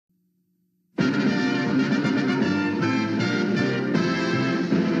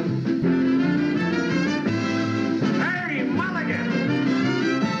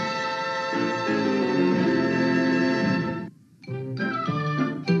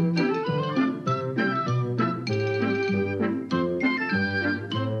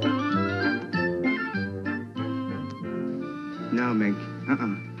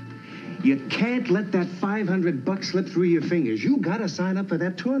can't let that $500 slip through your fingers. You gotta sign up for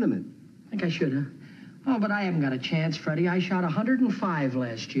that tournament. I think I should, huh? Oh, but I haven't got a chance, Freddie. I shot 105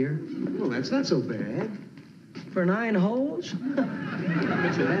 last year. Well, that's not so bad. For 9 holes?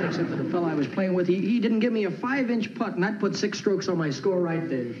 That's that, except for the fellow I was playing with. He didn't give me a 5-inch putt, and that put 6 strokes on my score right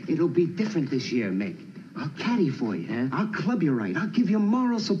there. It'll be different this year, Mick. I'll caddy for you. Yeah? I'll club you right. I'll give you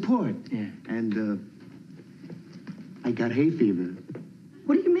moral support. Yeah. And, I got hay fever.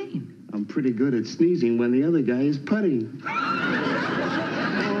 What do you mean? I'm pretty good at sneezing when the other guy is putting. Oh,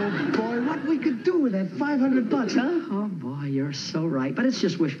 boy, what we could do with that $500, huh? Oh, boy, you're so right. But it's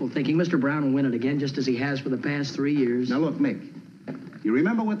just wishful thinking. Mr. Brown will win it again, just as he has for the past 3 years. Now, look, Mick. You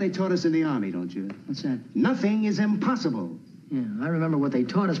remember what they taught us in the Army, don't you? What's that? Nothing is impossible. Yeah, I remember what they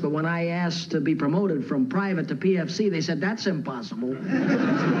taught us, but when I asked to be promoted from private to PFC, they said, that's impossible.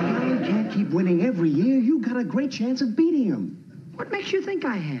 You can't keep winning every year. You got a great chance of beating them. What makes you think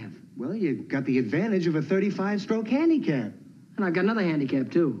I have? Well, you got the advantage of a 35-stroke handicap. And I've got another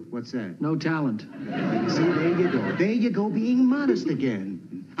handicap, too. What's that? No talent. See, there you go. There you go, being modest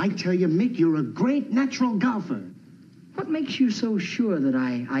again. I tell you, Mick, you're a great natural golfer. What makes you so sure that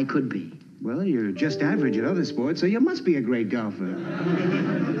I could be? Well, you're just average at other sports, so you must be a great golfer.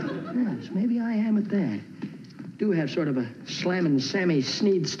 Yes, maybe I am at that. Do have sort of a slamming Sammy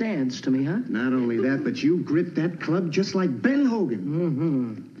Snead stance to me, huh? Not only that, but you grip that club just like Ben Hogan.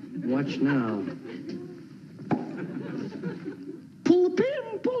 Mm-hmm. Watch now. Pull the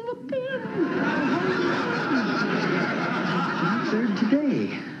pin, pull the pin. Third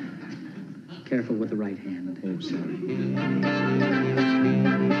today. Careful with the right hand. Oh, sorry.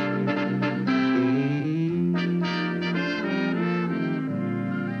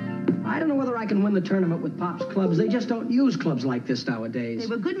 I don't know whether I can win the tournament with Pop's clubs. They just don't use clubs like this nowadays. They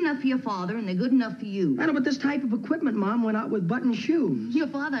were good enough for your father, and they're good enough for you. I know, but this type of equipment, Mom, went out with button shoes. Your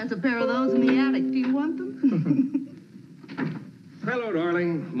father has a pair of those in the attic. Do you want them? Hello,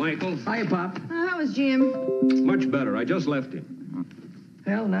 darling. Michael. Hiya, Pop. How is Jim? Much better. I just left him.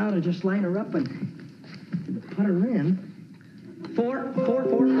 Well, now to just line her up and put her in. Four. I'm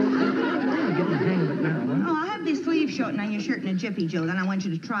getting the hang of it now, huh? Oh, I'll have this sleeve shorten on your shirt in a jiffy, Joe. Then I want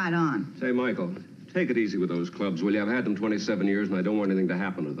you to try it on. Say, Michael, take it easy with those clubs, will you? I've had them 27 years, and I don't want anything to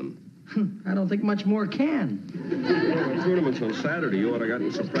happen to them. I don't think much more can. Well, the tournament's on Saturday. You ought to gotten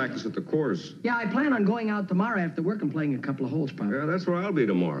some practice at the course. Yeah, I plan on going out tomorrow after work and playing a couple of holes, Pop. Yeah, that's where I'll be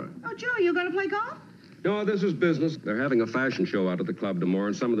tomorrow. Oh, Joe, you going to play golf? No, this is business. They're having a fashion show out at the club tomorrow,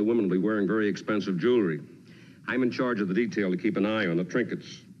 and some of the women will be wearing very expensive jewelry. I'm in charge of the detail to keep an eye on the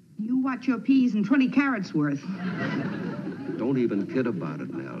trinkets. You watch your P's and 20 carats worth. Don't even kid about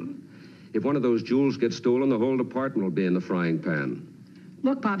it, Nell. If one of those jewels gets stolen, the whole department will be in the frying pan.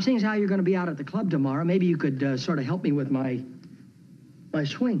 Look, Pop, seeing as how you're going to be out at the club tomorrow, maybe you could sort of help me with my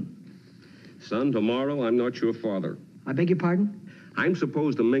swing. Son, tomorrow I'm not your father. I beg your pardon? I'm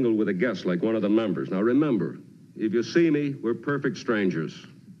supposed to mingle with a guest like one of the members. Now, remember, if you see me, we're perfect strangers.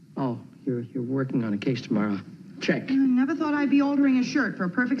 Oh, you're working on a case tomorrow. Check. I never thought I'd be altering a shirt for a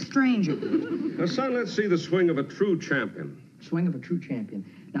perfect stranger. Now, son, let's see the swing of a true champion. Swing of a true champion.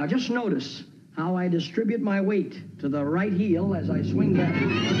 Now, just notice how I distribute my weight to the right heel as I swing back.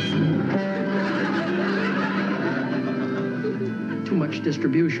 Too much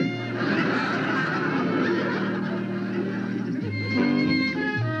distribution.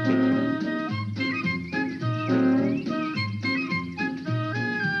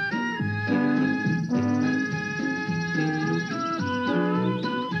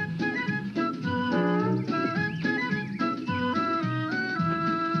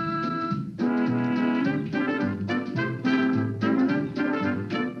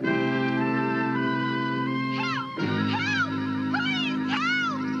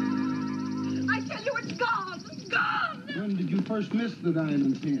 Missed the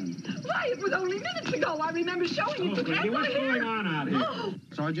diamond pin. Why, it was only minutes ago. I remember showing it to Ted. What's going on out here? Oh.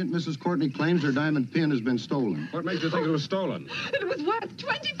 Sergeant, Mrs. Courtney claims her diamond pin has been stolen. What makes you think it was stolen? It was worth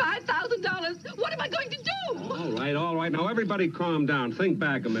 $25,000. What am I going to do? All right. Now, everybody calm down. Think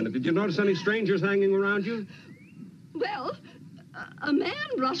back a minute. Did you notice any strangers hanging around you? Well, a man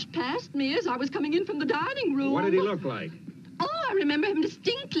rushed past me as I was coming in from the dining room. What did he look like? Oh, I remember him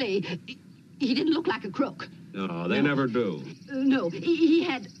distinctly. He didn't look like a crook. No, they never do. No, he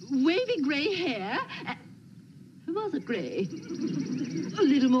had wavy gray hair. Was it gray? A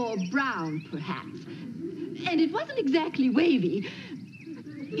little more brown, perhaps. And it wasn't exactly wavy.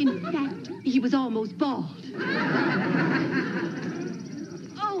 In fact, he was almost bald.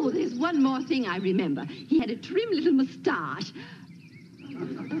 Oh, there's one more thing I remember. He had a trim little mustache.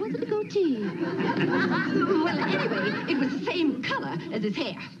 Or was it a goatee? Well, anyway, it was the same color as his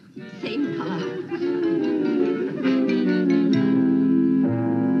hair. Same color.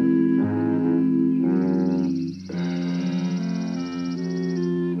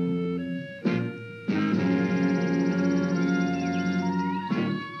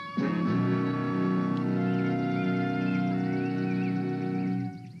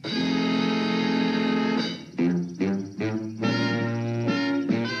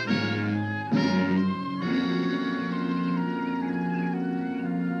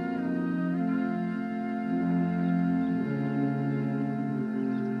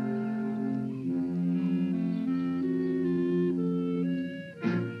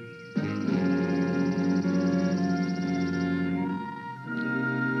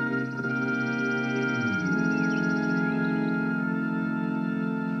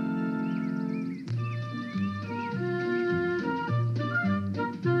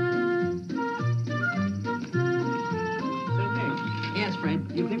 Yes, Fred.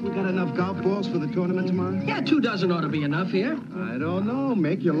 You think we got enough golf balls for the tournament tomorrow? Yeah, 2 dozen ought to be enough here. I don't know,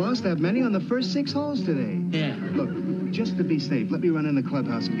 Mick. You lost that many on the first 6 holes today. Yeah. Look, just to be safe, let me run in the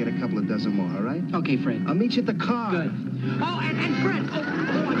clubhouse and get a couple of dozen more, all right? Okay, Fred. I'll meet you at the car. Good. Oh, and Fred.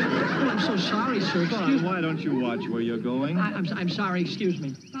 I'm so sorry, sir. Excuse me. Why don't you watch where you're going? I'm sorry. Excuse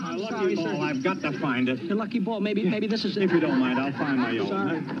me. My I'm lucky sorry, ball, sir. I've got to find it. Your lucky ball. Maybe this is it. If you don't mind, I'll find my own.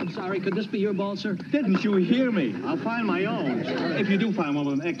 Sorry. I'm sorry. Could this be your ball, sir? Didn't you hear me? I'll find my own. If you do find one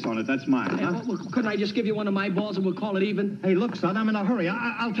with an X on it, that's mine. Yeah, Huh? well, couldn't I just give you one of my balls and we'll call it even? Hey, look, son, I'm in a hurry.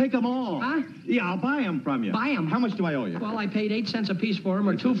 I'll take them all. Huh? Yeah, I'll buy them from you. Buy 'em? How much do I owe you? Well, I paid 8 cents a piece for them,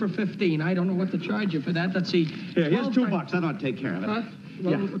 or 2 for 15. I don't know what to charge you for that. Let's see. Here, here's 12 $2. That ought to take care of it. Huh?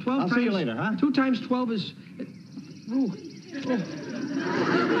 Well, Yeah. 12 I'll times, see you later, huh? 2 times 12 is... Ooh. Oh.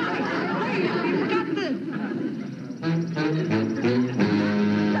 You got the...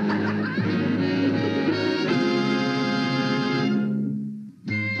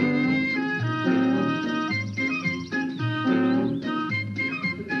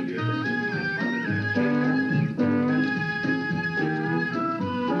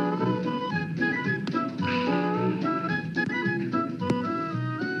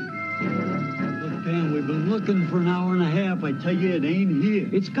 We've been looking for an hour and a half. I tell you, it ain't here.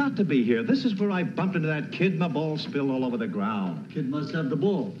 It's got to be here. This is where I bumped into that kid and the ball spilled all over the ground. Kid must have the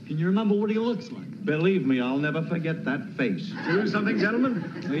ball. Can you remember what he looks like? Believe me, I'll never forget that face. Do something, gentlemen?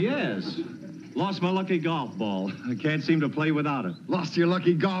 Yes. Lost my lucky golf ball. I can't seem to play without it. Lost your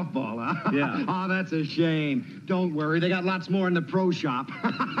lucky golf ball, huh? Yeah. Oh, that's a shame. Don't worry, they got lots more in the pro shop.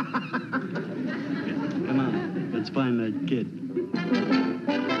 Come on, let's find that kid.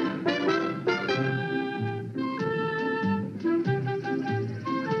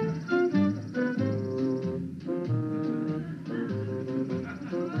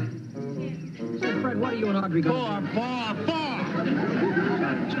 Fred, what are you and Audrey going to do? Four.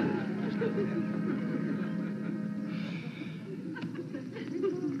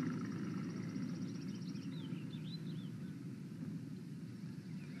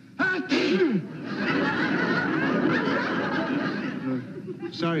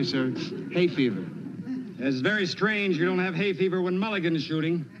 Sorry, sir. Hay fever. It's very strange you don't have hay fever when Mulligan's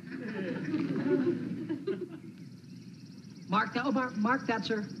shooting. Mark that, mark that,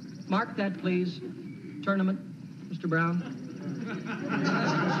 sir. Mark that, please. Tournament, Mr. Brown.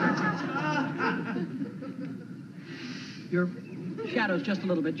 Your shadows just a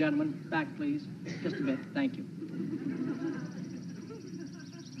little bit, gentlemen. Back, please. Just a bit. Thank you.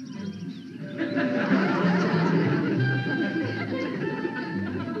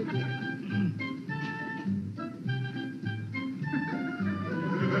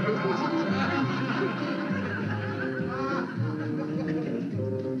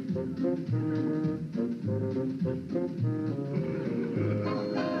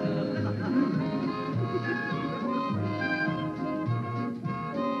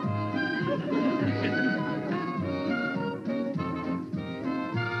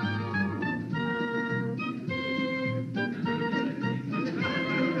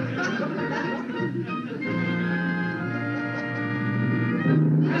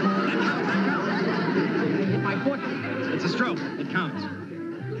 It's a stroke. It counts.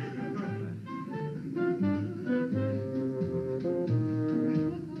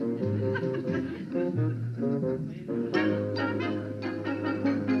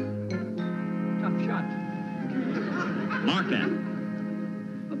 Tough shot. Mark that.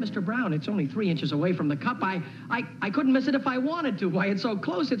 But, Mr. Brown, it's only 3 inches away from the cup. I couldn't miss it if I wanted to. Why, it's so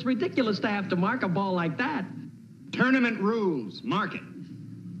close. It's ridiculous to have to mark a ball like that. Tournament rules. Mark it.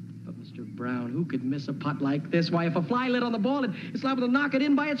 But, Mr. Brown, who could miss a putt like this? Why, if a fly lit on the ball, it's liable to knock it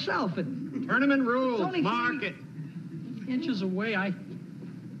in by itself. Tournament rules. It's only Mark 3 it. inches away.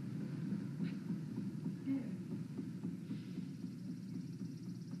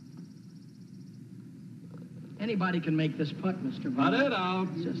 Anybody can make this putt, Mr. Put Brown. it out.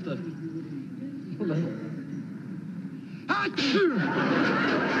 It's just a...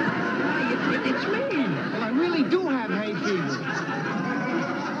 It's me. Well, I really do have hay fever.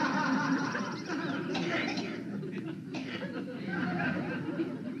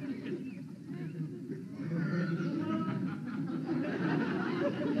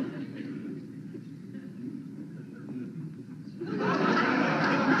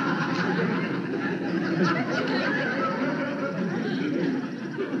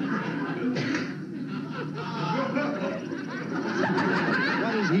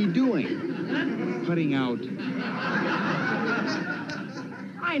 What is he doing? Putting out.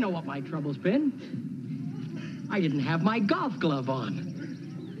 I know what my trouble's been. I didn't have my golf glove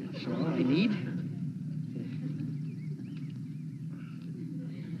on. That's all I need.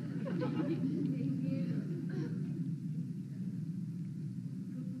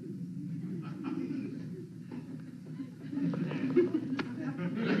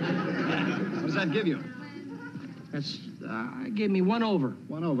 What does that give you? That's, gave me 1 over.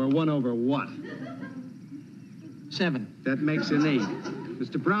 1 over what? 7. That makes an 8.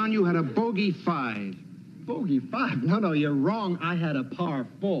 Mr. Brown, you had a bogey 5. Bogey 5? No, you're wrong. I had a par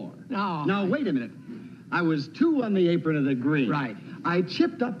 4. No. Now, wait a minute. I was 2 on the apron of the green. Right. I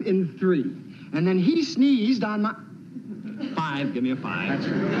chipped up in 3. And then he sneezed on my... 5. Give me a 5. That's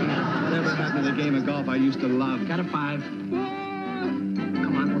right. Whatever happened to the game of golf I used to love. Got a 5.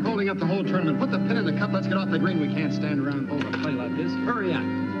 Come on, we're holding up the whole tournament. Put the pin in the cup. Let's get off the green. We can't stand around and hold a play like this. Hurry up.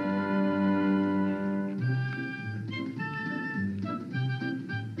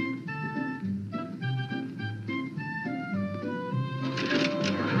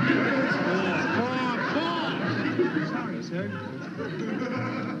 Sorry, sir.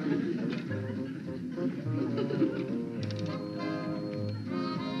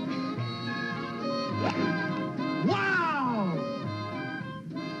 Wow!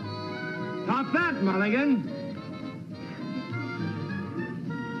 Top that, Mulligan.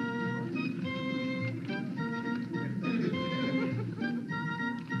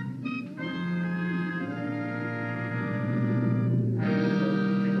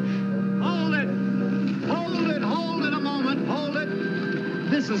 Hold it a moment. Hold it.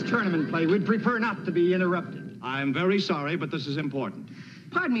 This is tournament play. We'd prefer not to be interrupted. I'm very sorry, but this is important.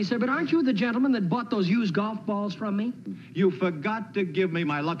 Pardon me, sir, but aren't you the gentleman that bought those used golf balls from me? You forgot to give me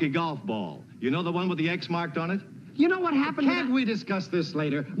my lucky golf ball. You know the one with the X marked on it? You know what happened? Can't we discuss this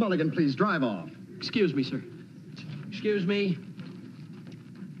later? Mulligan, please drive off. Excuse me, sir. Excuse me.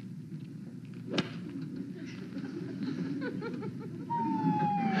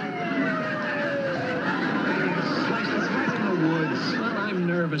 Well, I'm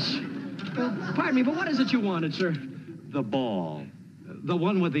nervous. Pardon me, but what is it you wanted, sir? The ball. The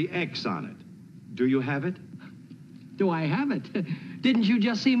one with the X on it. Do you have it? Do I have it? Didn't you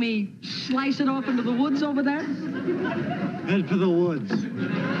just see me slice it off into the woods over there? Head for the woods.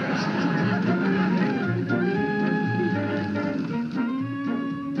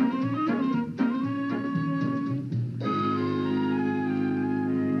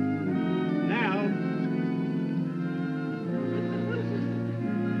 Now.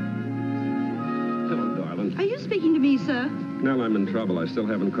 Hello, darling. Are you speaking to me, sir? Nell, I'm in trouble. I still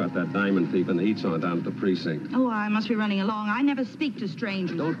haven't caught that diamond thief, and the heat's on down at the precinct. Oh, I must be running along. I never speak to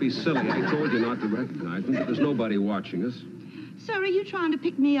strangers. Don't be silly. I told you not to recognize me, but there's nobody watching us. Sir, are you trying to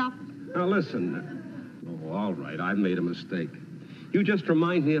pick me up? Now, listen. Oh, all right. I've made a mistake. You just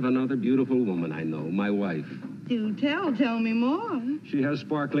remind me of another beautiful woman I know, my wife. Do tell. Tell me more. She has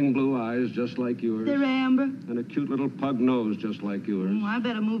sparkling blue eyes just like yours. They're amber. And a cute little pug nose just like yours. Oh, I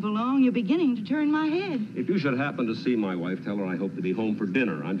better move along. You're beginning to turn my head. If you should happen to see my wife, tell her I hope to be home for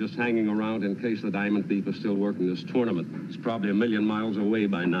dinner. I'm just hanging around in case the diamond thief is still working this tournament. He's probably a million miles away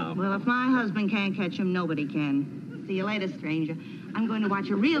by now. Well, if my husband can't catch him, nobody can. See you later, stranger. I'm going to watch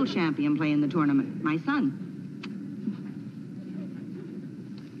a real champion play in the tournament. My son.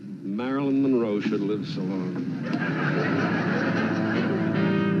 Marilyn Monroe should live so long.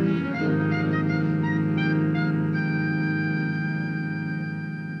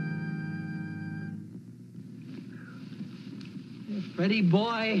 Freddie,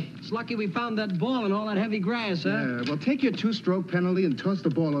 boy, it's lucky we found that ball in all that heavy grass, huh? Yeah, well, take your 2-stroke penalty and toss the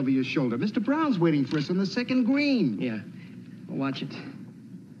ball over your shoulder. Mr. Brown's waiting for us on the second green. Yeah. Well, watch it.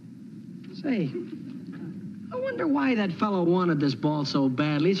 Say, I wonder why that fellow wanted this ball so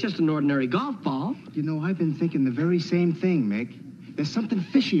badly. It's just an ordinary golf ball. You know, I've been thinking the very same thing, Mick. There's something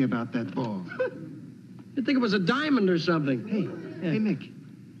fishy about that ball. You'd think it was a diamond or something. Hey, Mick,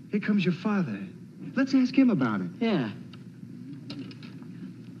 here comes your father. Let's ask him about it. Yeah.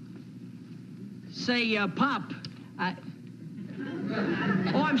 Say, Pop.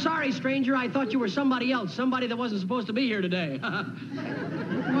 Oh, I'm sorry, stranger. I thought you were somebody else. Somebody that wasn't supposed to be here today.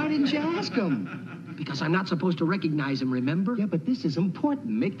 Why didn't you ask him? Because I'm not supposed to recognize him, remember? Yeah, but this is important,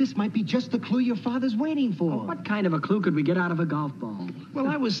 Mick. This might be just the clue your father's waiting for. Well, what kind of a clue could we get out of a golf ball? Well,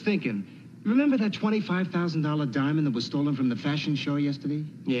 I was thinking, remember that $25,000 diamond that was stolen from the fashion show yesterday?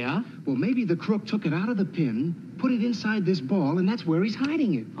 Yeah? Well, maybe the crook took it out of the pin, put it inside this ball, and that's where he's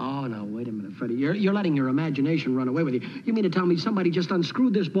hiding it. Oh, no, wait a minute, Freddie. You're letting your imagination run away with you. You mean to tell me somebody just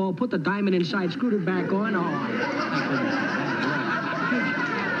unscrewed this ball, put the diamond inside, screwed it back on? Oh,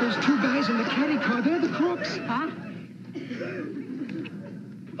 There's two guys in the caddy car. They're the crooks. huh?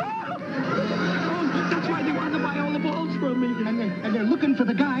 Oh, that's why they wanted to buy all the balls from me. And they're looking for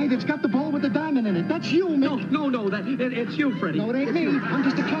the guy that's got the ball with the diamond in it. That's you, Mick. No, it's you, Freddie. No, it ain't me. I'm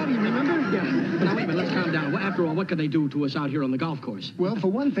just a caddy, remember? Yeah. Now, wait a minute, let's calm down. Well, after all, what can they do to us out here on the golf course? Well, for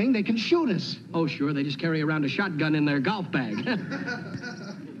one thing, they can shoot us. Oh, sure, they just carry around a shotgun in their golf bag.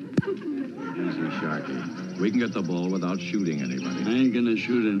 Easy, Sharky. We can get the ball without shooting anybody. I ain't gonna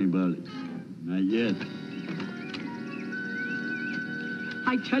shoot anybody. Not yet.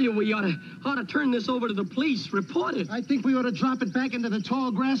 I tell you, we ought to turn this over to the police, report it. I think we ought to drop it back into the tall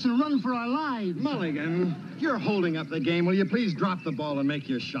grass and run for our lives. Mulligan, you're holding up the game. Will you please drop the ball and make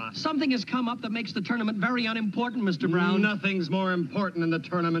your shot? Something has come up that makes the tournament very unimportant, Mr. Brown. Nothing's more important than the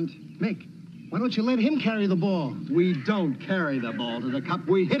tournament. Mick, why don't you let him carry the ball? We don't carry the ball to the cup.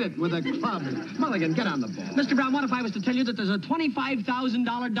 We hit it with a club. Mulligan, get on the ball. Mr. Brown, what if I was to tell you that there's a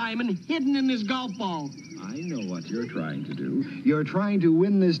 $25,000 diamond hidden in this golf ball? I know what you're trying to do. You're trying to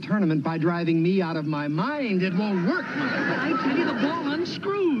win this tournament by driving me out of my mind. It won't work, Mulligan. I tell you, the ball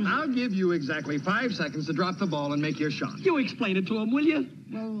unscrews. I'll give you exactly 5 seconds to drop the ball and make your shot. You explain it to him, will you?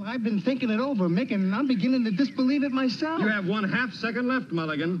 Well, I've been thinking it over, Mick, and I'm beginning to disbelieve it myself. You have 1/2 second left,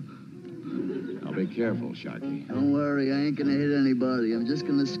 Mulligan. Now be careful, Sharky. Don't worry, I ain't gonna hit anybody. I'm just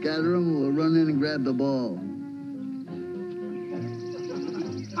gonna scatter them. We'll run in and grab the ball.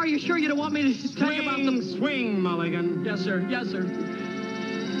 Are you sure you don't want me to tell you about them? Swing, Mulligan. Yes, sir. Yes, sir.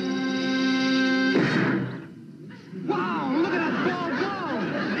 Wow, look at that ball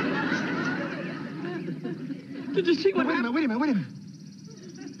go! Did you see what happened? Wait a minute.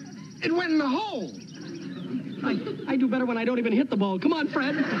 It went in the hole. I do better when I don't even hit the ball. Come on,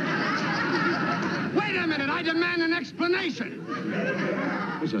 Fred. Wait a minute, I demand an explanation.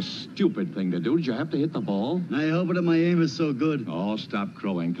 It was a stupid thing to do. Did you have to hit the ball? I hope that my aim is so good. Oh, stop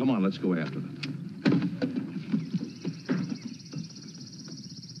crowing. Come on, let's go after them.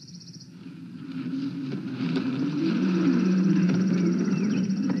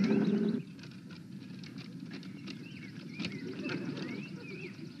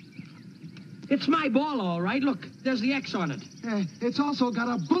 It's my ball, all right. Look, there's the X on it. It's also got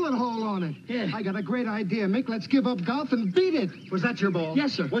a bullet hole on it. Yeah. I got a great idea, Mick. Let's give up golf and beat it. Was that your ball?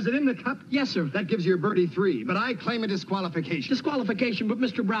 Yes, sir. Was it in the cup? Yes, sir. That gives you a birdie 3, but I claim a disqualification. Disqualification, but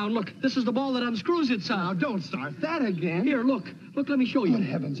Mr. Brown, look, this is the ball that unscrews Now, itself. don't start that again. Here, look. Look, let me show you. Good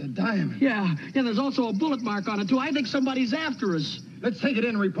heavens, a diamond. Yeah, there's also a bullet mark on it, too. I think somebody's after us. Let's take it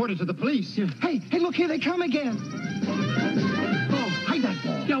in and report it to the police. Yeah. Hey, look, here they come again. Oh, hide that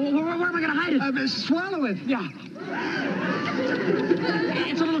ball. Yeah, well, where am I going to hide it? Swallow it. Yeah.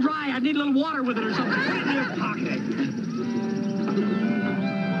 It's a little dry. I need a little water with it or something. Put it in your pocket.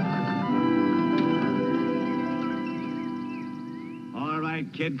 All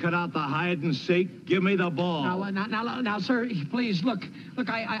right, kid, cut out the hide and seek. Give me the ball. Now, sir, please, look,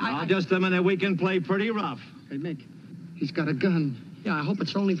 Now, just a minute. We can play pretty rough. Hey, Mick, he's got a gun. Yeah, I hope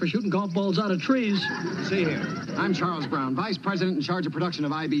it's only for shooting golf balls out of trees. See here. I'm Charles Brown, Vice President in charge of production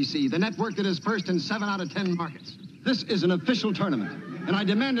of IBC, the network that is first in 7 out of 10 markets. This is an official tournament, and I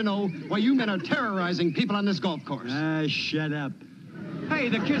demand to know why you men are terrorizing people on this golf course. Shut up. Hey,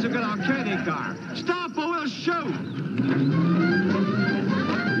 the kids have got our caddy car. Stop or we'll shoot.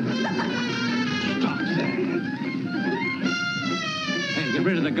 Stop that. Hey, get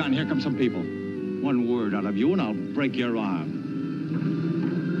rid of the gun. Here come some people. One word out of you, and I'll break your arm.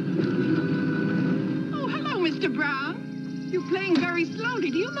 Oh, hello, Mr. Brown. You're playing very slowly.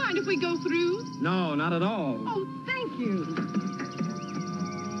 Do you mind if we go through? No, not at all. Oh, thank you.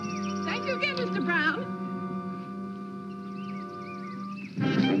 Thank you again, Mr. Brown.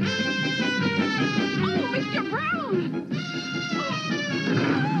 Oh, Mr. Brown! Oh.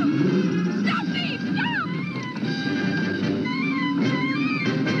 Stop, thief! Stop!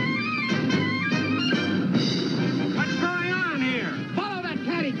 What's going on here? Follow that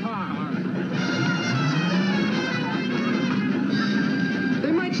caddy car.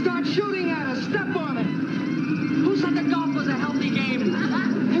 They might start shooting at us. Step on it. Who said the golf was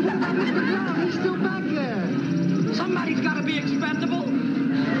he's still back there. Somebody's got to be expendable.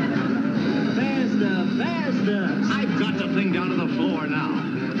 Faster. I've got the thing down to the floor now.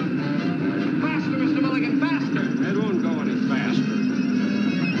 Faster, Mr. Mulligan, faster. It won't go any faster.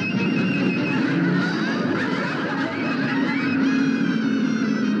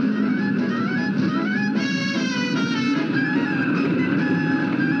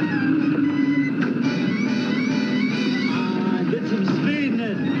 Get some speed in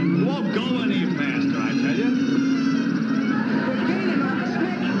it. It won't go any faster, I tell you.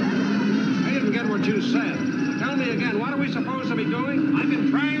 I didn't get what you said. Tell me again, what are we supposed to be doing? I've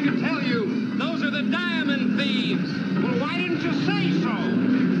been trying to tell you. Those are the diamond thieves. Well, why didn't you say so?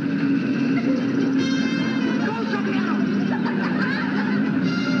 Close up now.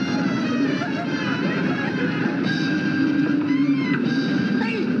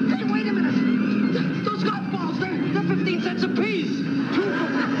 Hey, wait a minute. Those golf balls, they're 15 cents apiece. 2 for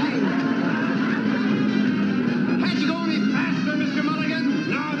 15. Can't you go any faster, Mr. Mulligan?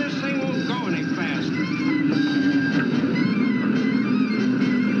 No, this thing won't go any faster.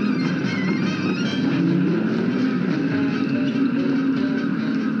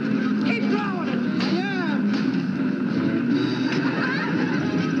 Keep throwing it. Yeah.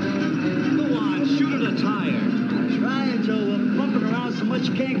 Go on, shoot at a tire. Trying, Joe. We're bumping around so much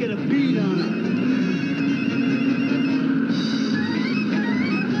you can't get a beat on it.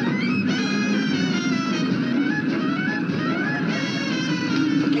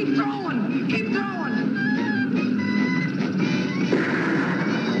 Keep throwing. Keep throwing.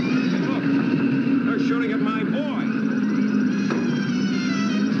 Look, they're shooting at my boy.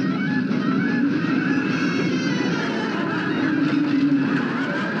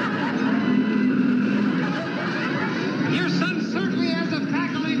 Your son certainly has a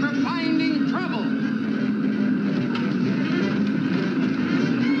faculty for finding trouble.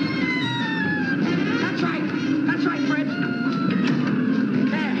 That's right. That's right, Fred.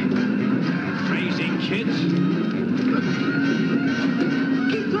 There. Crazy kids.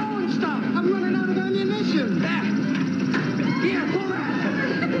 Keep throwing stuff. I'm running out of ammunition. There. Here, pull that.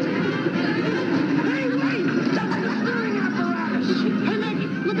 Hey, wait! That's the steering apparatus. Hey, Nick,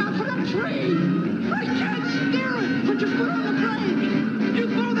 look out for that tree. I can't steer it. Put your foot on the brake. You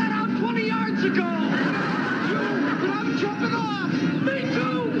threw that out 20 yards ago. But I'm jumping off. Me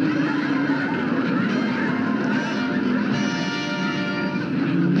too.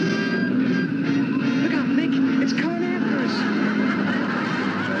 Look out, Nick. It's coming after us.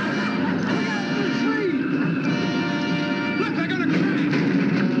 Look out for the tree. Look, they're gonna crash.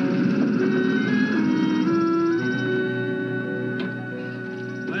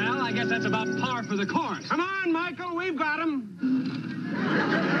 Well, I guess that's about par for the course. Come on, Michael, we've got him.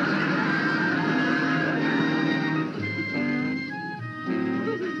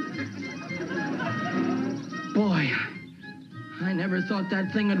 Boy, I never thought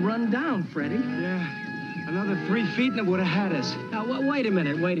that thing would run down, Freddie. Yeah. Another 3 feet and it would have had us. Now, wait a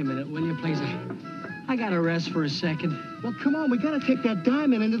minute, will you please? I gotta rest for a second. Well, come on. We got to take that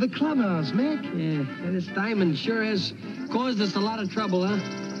diamond into the clubhouse, Nick. Yeah, and this diamond sure has caused us a lot of trouble, huh?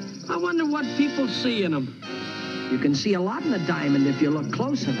 I wonder what people see in them. You can see a lot in a diamond if you look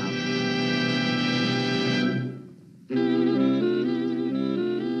close enough.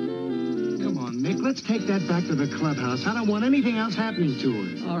 Come on, Nick. Let's take that back to the clubhouse. I don't want anything else happening to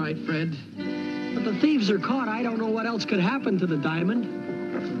her. All right, Fred. But the thieves are caught. I don't know what else could happen to the diamond.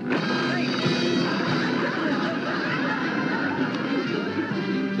 Hey!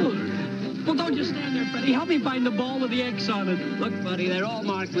 Oh, well, don't just stand there, Freddie. Help me find the ball with the X on it. Look, buddy, they're all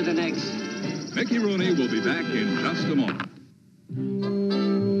marked with an X. Mickey Rooney will be back in just a moment.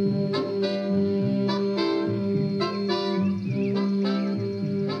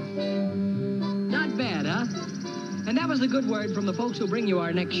 Not bad, huh? And that was the good word from the folks who bring you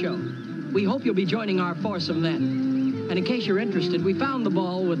our next show. We hope you'll be joining our foursome then. And in case you're interested, we found the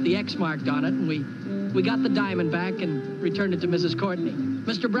ball with the X marked on it, and we got the diamond back and returned it to Mrs. Courtney.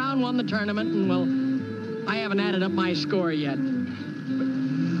 Mr. Brown won the tournament, and, well, I haven't added up my score yet.